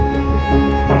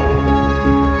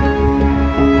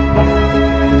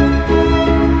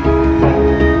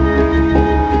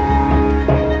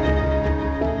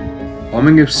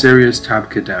Bombing of Syria's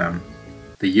Tabqa Dam,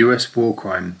 the US war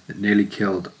crime that nearly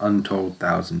killed untold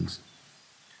thousands.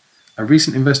 A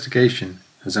recent investigation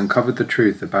has uncovered the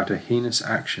truth about a heinous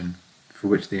action for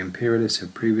which the imperialists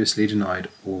have previously denied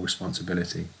all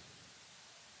responsibility.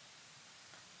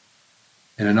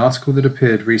 In an article that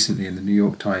appeared recently in the New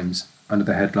York Times under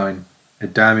the headline, "A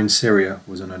dam in Syria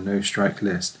was on a no-strike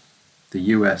list, the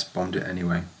US bombed it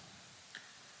anyway,"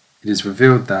 it is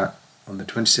revealed that, on the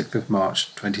 26th of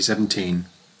March 2017,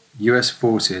 US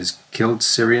forces killed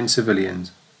Syrian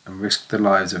civilians and risked the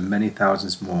lives of many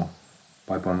thousands more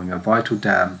by bombing a vital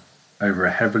dam over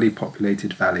a heavily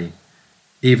populated valley,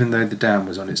 even though the dam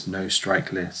was on its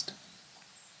no-strike list.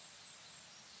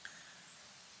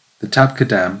 The Tabqa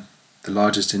Dam, the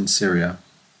largest in Syria,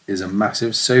 is a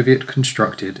massive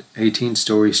Soviet-constructed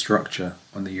 18-story structure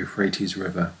on the Euphrates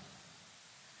River.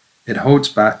 It holds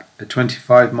back a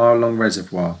 25-mile-long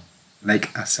reservoir,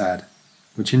 Lake Assad,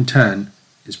 which in turn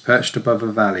is perched above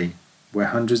a valley where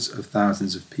hundreds of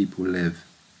thousands of people live.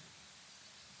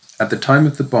 At the time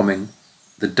of the bombing,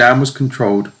 the dam was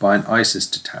controlled by an ISIS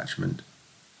detachment,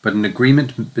 but an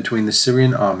agreement between the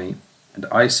Syrian army and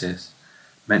ISIS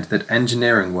meant that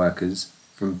engineering workers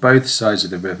from both sides of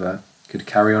the river could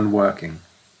carry on working,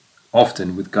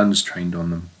 often with guns trained on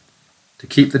them, to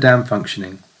keep the dam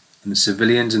functioning and the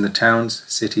civilians in the towns,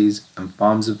 cities and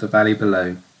farms of the valley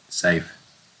below safe.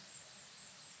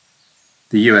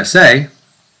 The USA,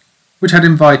 which had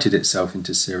invited itself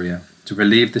into Syria to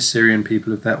relieve the Syrian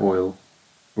people of their oil,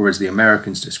 or as the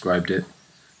Americans described it,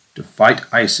 to fight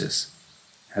ISIS,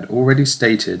 had already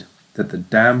stated that the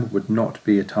dam would not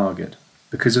be a target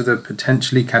because of the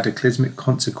potentially cataclysmic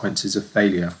consequences of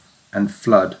failure and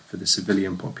flood for the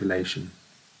civilian population.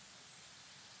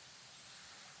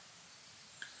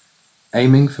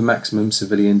 Aiming for maximum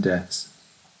civilian deaths.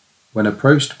 When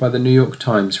approached by the New York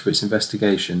Times for its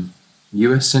investigation,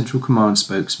 US Central Command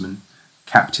spokesman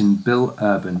Captain Bill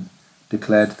Urban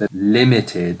declared that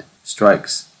limited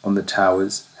strikes on the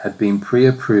towers had been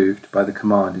pre-approved by the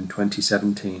command in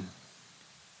 2017,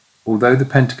 although the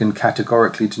Pentagon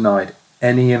categorically denied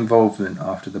any involvement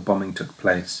after the bombing took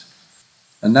place.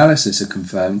 Analysis had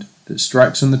confirmed that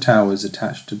strikes on the towers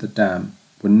attached to the dam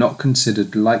were not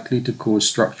considered likely to cause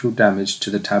structural damage to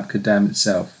the Tabqa Dam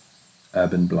itself,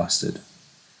 Urban blustered.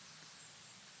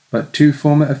 But two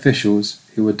former officials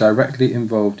who were directly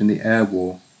involved in the air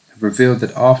war have revealed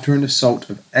that after an assault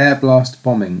of air blast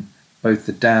bombing, both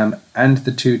the dam and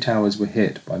the two towers were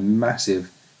hit by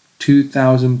massive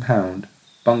 2,000-pound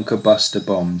bunker buster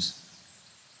bombs.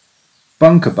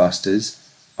 Bunker busters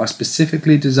are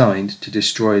specifically designed to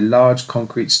destroy large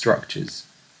concrete structures.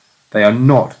 They are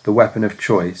not the weapon of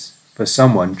choice for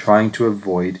someone trying to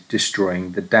avoid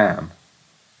destroying the dam.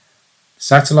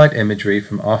 Satellite imagery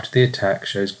from after the attack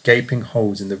shows gaping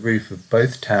holes in the roof of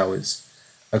both towers,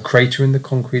 a crater in the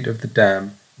concrete of the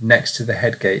dam next to the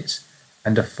headgates,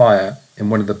 and a fire in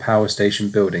one of the power station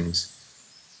buildings.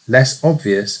 Less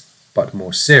obvious, but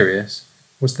more serious,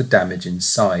 was the damage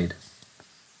inside.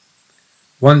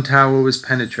 One tower was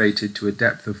penetrated to a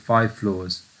depth of 5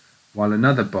 floors, while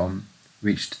another bomb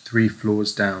reached 3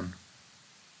 floors down.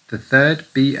 The third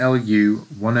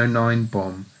BLU-109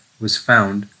 bomb was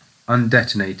found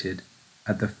undetonated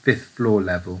at the 5th floor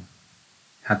level.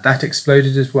 Had that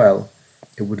exploded as well,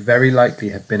 it would very likely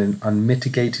have been an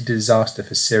unmitigated disaster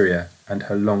for Syria and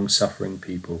her long-suffering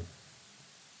people.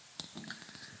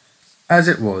 As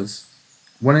it was,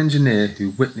 one engineer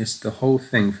who witnessed the whole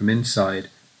thing from inside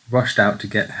rushed out to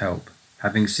get help,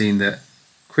 having seen that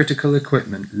critical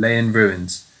equipment lay in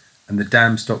ruins and the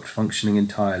dam stopped functioning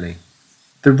entirely.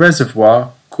 The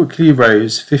reservoir quickly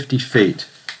rose 50 feet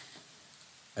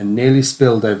and nearly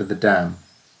spilled over the dam,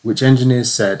 which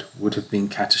engineers said would have been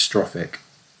catastrophic.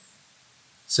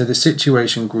 So the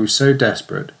situation grew so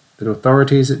desperate that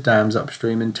authorities at dams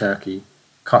upstream in Turkey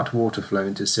cut water flow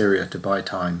into Syria to buy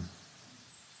time.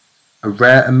 A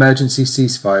rare emergency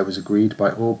ceasefire was agreed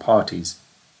by all parties,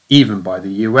 even by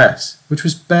the US, which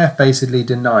was barefacedly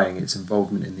denying its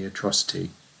involvement in the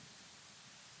atrocity,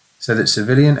 so that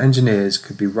civilian engineers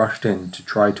could be rushed in to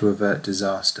try to avert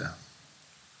disaster.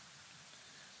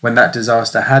 When that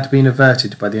disaster had been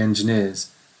averted by the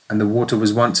engineers and the water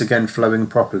was once again flowing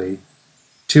properly,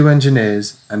 2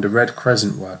 engineers and a Red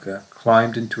Crescent worker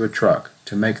climbed into a truck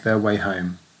to make their way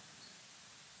home.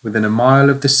 Within a mile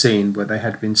of the scene where they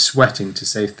had been sweating to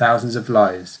save thousands of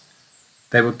lives,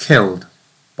 they were killed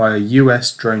by a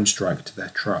US drone strike to their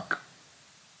truck.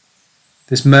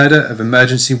 This murder of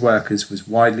emergency workers was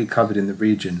widely covered in the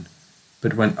region,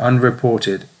 but went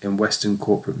unreported in Western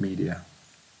corporate media.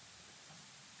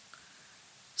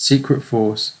 Secret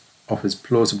Force offers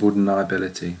plausible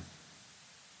deniability.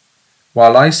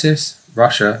 While ISIS,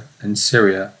 Russia, and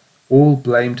Syria all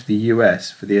blamed the US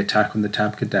for the attack on the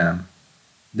Tabqa Dam,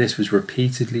 this was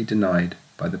repeatedly denied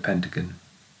by the Pentagon.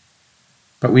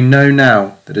 But we know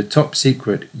now that a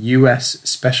top-secret US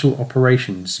Special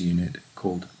Operations Unit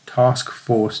called Task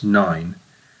Force 9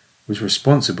 was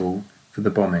responsible for the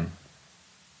bombing,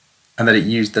 and that it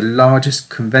used the largest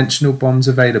conventional bombs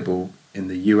available in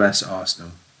the US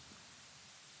arsenal.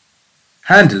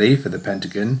 Handily for the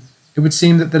Pentagon, it would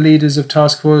seem that the leaders of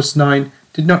Task Force 9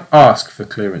 did not ask for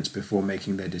clearance before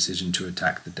making their decision to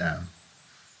attack the dam,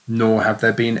 nor have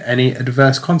there been any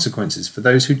adverse consequences for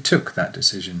those who took that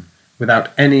decision without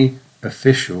any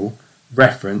official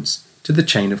reference to the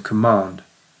chain of command.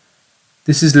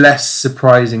 This is less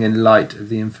surprising in light of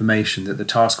the information that the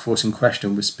task force in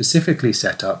question was specifically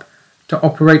set up to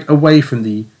operate away from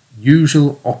the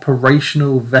usual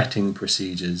operational vetting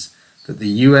procedures that the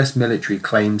US military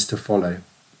claims to follow.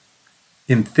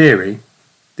 In theory,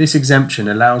 this exemption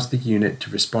allows the unit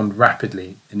to respond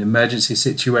rapidly in emergency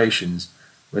situations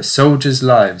where soldiers'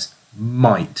 lives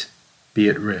might be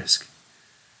at risk.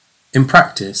 In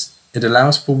practice, it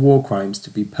allows for war crimes to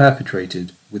be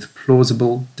perpetrated with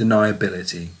plausible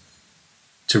deniability.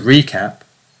 To recap,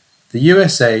 the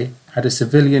USA had a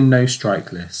civilian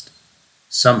no-strike list.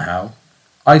 Somehow,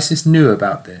 ISIS knew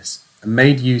about this and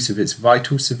made use of its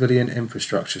vital civilian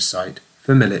infrastructure site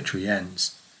for military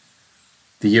ends.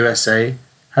 The USA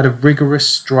had a rigorous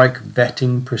strike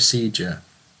vetting procedure,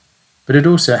 but it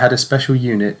also had a special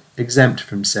unit exempt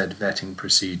from said vetting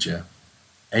procedure,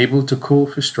 able to call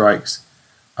for strikes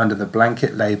under the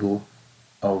blanket label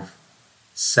of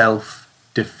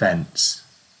self-defense.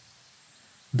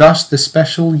 Thus, the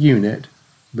special unit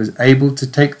was able to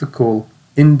take the call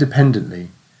independently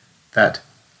that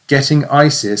getting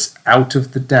ISIS out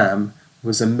of the dam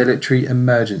was a military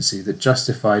emergency that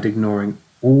justified ignoring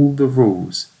all the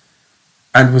rules,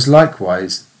 and was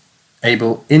likewise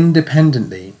able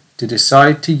independently to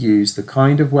decide to use the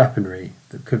kind of weaponry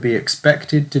that could be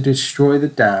expected to destroy the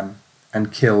dam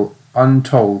and kill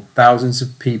untold thousands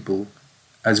of people,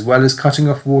 as well as cutting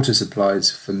off water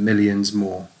supplies for millions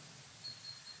more.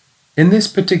 In this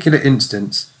particular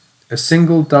instance, a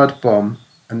single dud bomb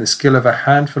and the skill of a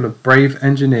handful of brave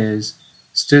engineers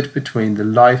stood between the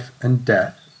life and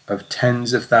death of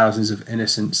tens of thousands of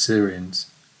innocent Syrians.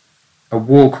 A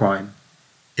war crime,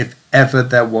 if ever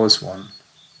there was one.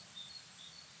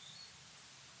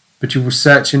 But you will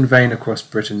search in vain across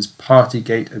Britain's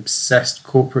Partygate-obsessed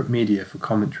corporate media for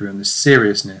commentary on the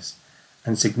seriousness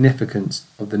and significance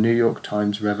of the New York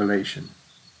Times revelation.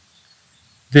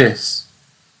 This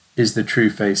is the true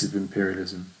face of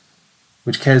imperialism,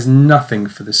 which cares nothing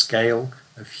for the scale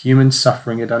of human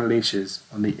suffering it unleashes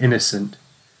on the innocent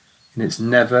in its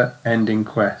never-ending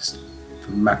quest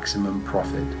for maximum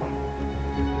profit.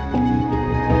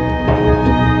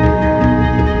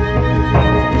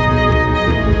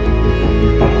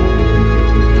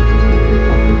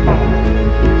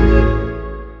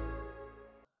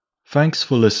 Thanks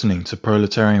for listening to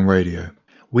Proletarian Radio.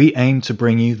 We aim to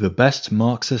bring you the best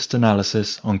Marxist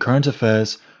analysis on current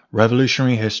affairs,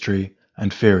 revolutionary history,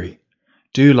 and theory.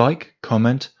 Do like,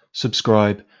 comment,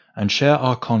 subscribe, and share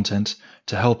our content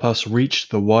to help us reach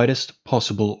the widest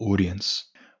possible audience.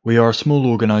 We are a small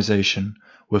organization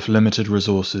with limited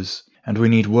resources, and we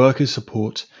need workers'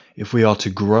 support if we are to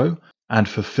grow and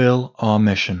fulfill our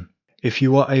mission. If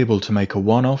you are able to make a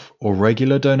one-off or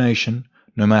regular donation,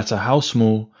 no matter how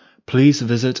small, please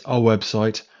visit our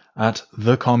website at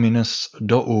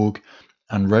thecommunists.org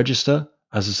and register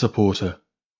as a supporter.